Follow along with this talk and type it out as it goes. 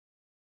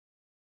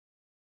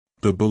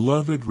The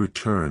Beloved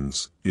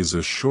Returns is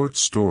a short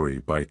story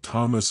by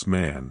Thomas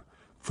Mann,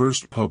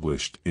 first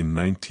published in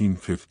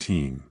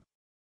 1915.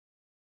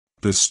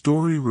 The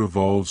story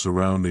revolves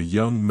around a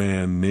young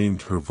man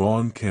named Herr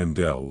von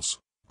Kandels,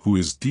 who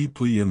is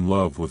deeply in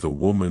love with a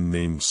woman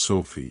named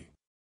Sophie.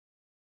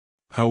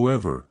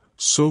 However,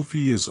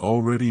 Sophie is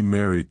already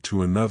married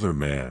to another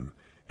man,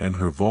 and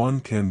Herr von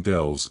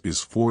Kandels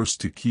is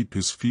forced to keep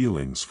his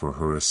feelings for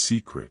her a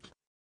secret.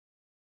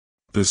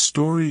 The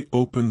story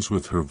opens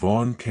with Herr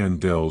von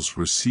Kandels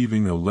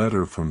receiving a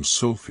letter from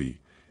Sophie,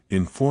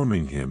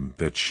 informing him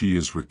that she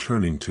is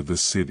returning to the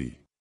city.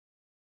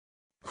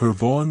 Herr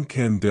von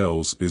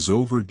Kandels is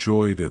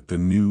overjoyed at the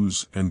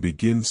news and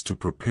begins to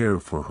prepare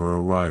for her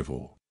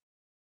arrival.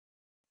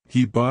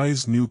 He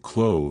buys new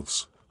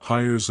clothes,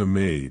 hires a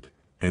maid,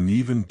 and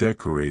even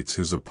decorates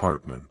his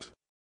apartment.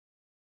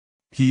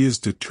 He is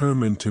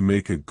determined to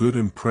make a good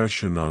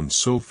impression on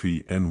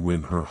Sophie and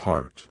win her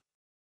heart.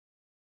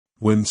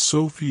 When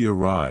Sophie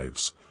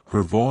arrives,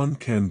 Herr von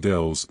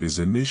Kandels is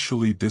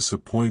initially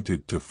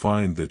disappointed to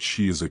find that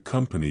she is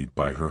accompanied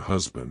by her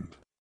husband.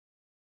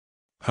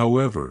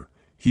 However,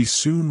 he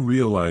soon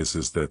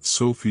realizes that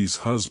Sophie's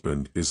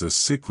husband is a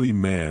sickly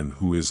man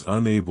who is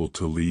unable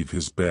to leave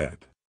his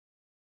bed.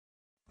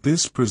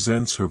 This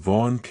presents Herr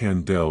von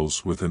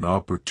Kandels with an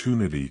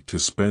opportunity to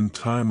spend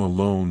time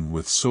alone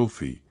with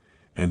Sophie,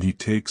 and he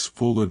takes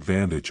full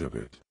advantage of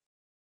it.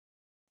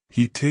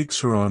 He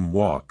takes her on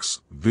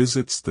walks,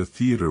 visits the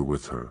theater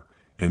with her,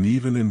 and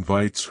even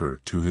invites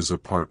her to his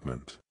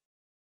apartment.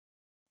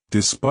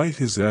 Despite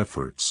his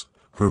efforts,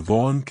 Herr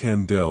von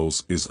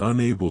Kandels is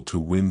unable to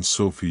win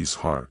Sophie's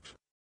heart.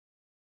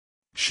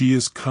 She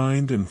is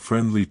kind and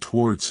friendly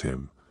towards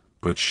him,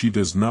 but she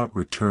does not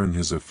return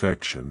his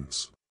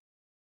affections.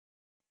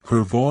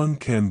 Herr von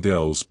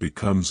Kandels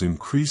becomes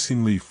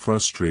increasingly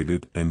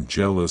frustrated and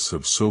jealous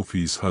of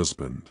Sophie's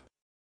husband.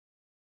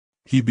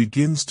 He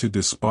begins to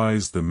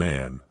despise the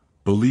man,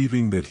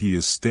 believing that he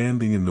is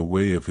standing in the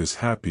way of his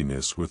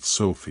happiness with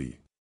Sophie.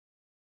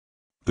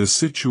 The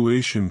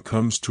situation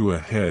comes to a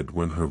head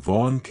when Herr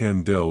von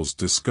Kandels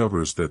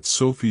discovers that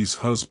Sophie's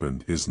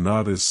husband is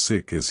not as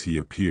sick as he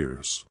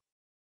appears.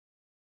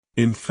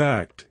 In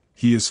fact,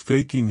 he is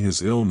faking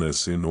his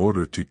illness in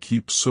order to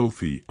keep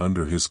Sophie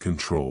under his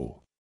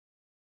control.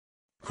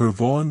 Herr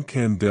von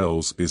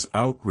Kandels is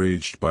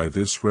outraged by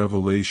this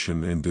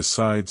revelation and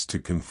decides to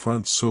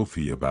confront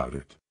Sophie about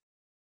it.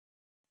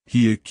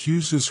 He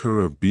accuses her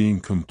of being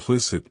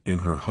complicit in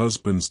her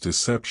husband's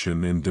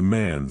deception and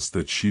demands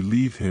that she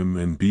leave him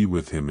and be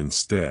with him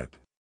instead.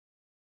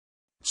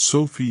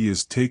 Sophie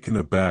is taken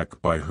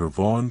aback by Herr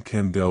von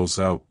Kandels'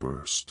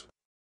 outburst.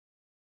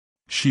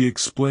 She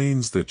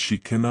explains that she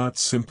cannot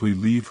simply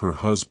leave her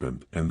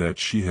husband and that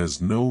she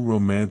has no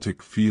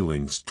romantic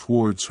feelings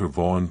towards Herr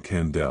von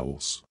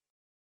Kandels.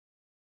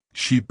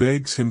 She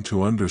begs him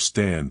to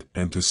understand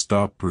and to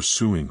stop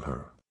pursuing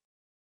her.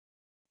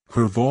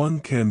 Herr von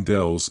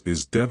Kandels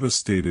is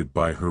devastated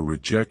by her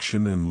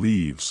rejection and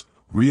leaves,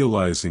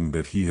 realizing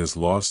that he has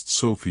lost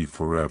Sophie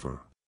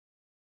forever.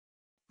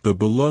 The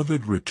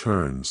Beloved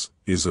Returns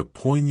is a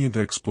poignant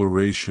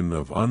exploration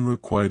of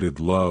unrequited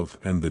love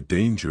and the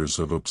dangers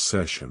of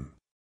obsession.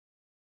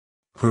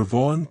 Herr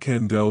von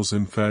Kandels'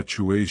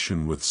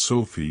 infatuation with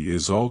Sophie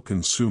is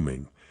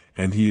all-consuming,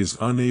 and he is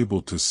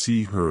unable to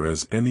see her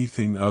as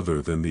anything other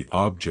than the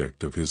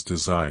object of his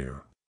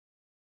desire.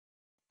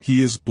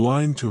 He is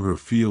blind to her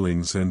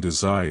feelings and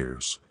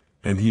desires,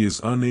 and he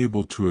is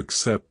unable to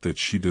accept that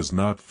she does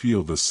not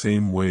feel the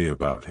same way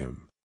about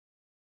him.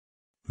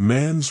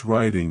 Mann's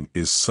writing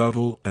is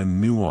subtle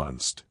and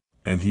nuanced,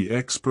 and he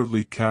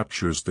expertly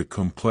captures the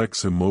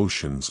complex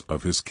emotions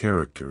of his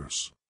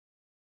characters.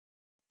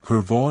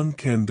 Herr von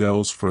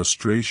Kandels'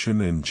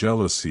 frustration and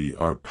jealousy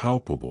are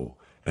palpable,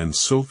 and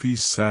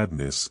Sophie's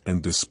sadness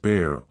and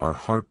despair are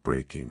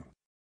heartbreaking.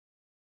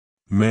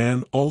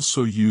 Mann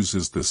also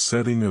uses the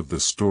setting of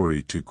the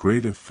story to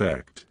great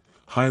effect,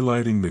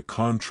 highlighting the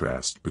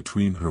contrast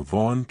between Herr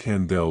von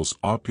Kandels'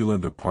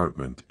 opulent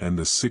apartment and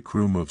the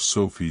sickroom of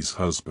Sophie's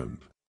husband.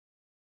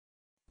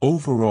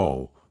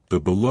 Overall, The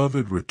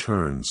Beloved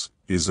Returns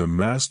is a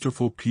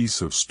masterful piece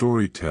of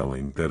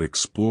storytelling that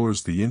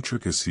explores the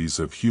intricacies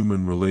of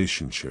human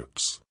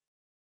relationships.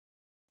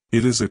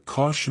 It is a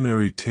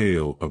cautionary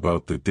tale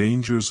about the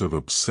dangers of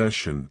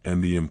obsession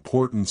and the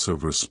importance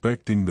of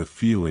respecting the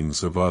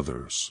feelings of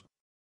others.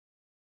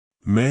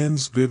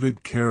 Mann's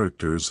vivid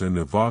characters and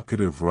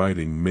evocative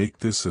writing make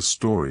this a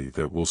story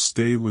that will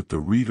stay with the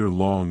reader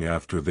long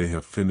after they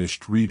have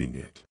finished reading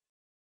it.